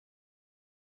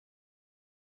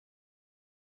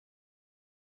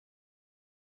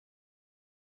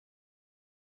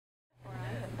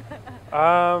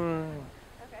I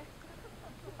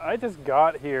just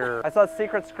got here. I saw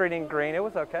Secret Screening Green. It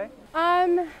was okay.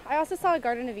 I also saw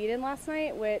Garden of Eden last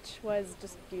night, which was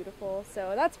just beautiful.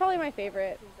 So that's probably my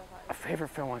favorite. A favorite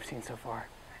film I've seen so far?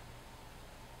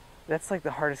 That's like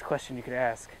the hardest question you could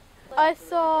ask. I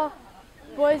saw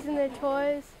Boys and Their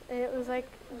Toys, and it was like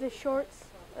the shorts,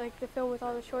 like the film with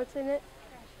all the shorts in it,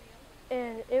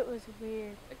 and it was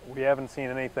weird. We haven't seen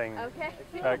anything. Okay.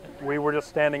 In fact, we were just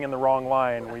standing in the wrong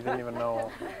line. We didn't even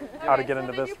know how to get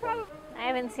into this one. I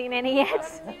haven't seen any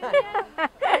yet.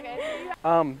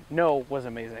 No was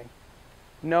amazing.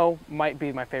 No might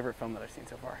be my favorite film that I've seen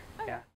so far. Yeah.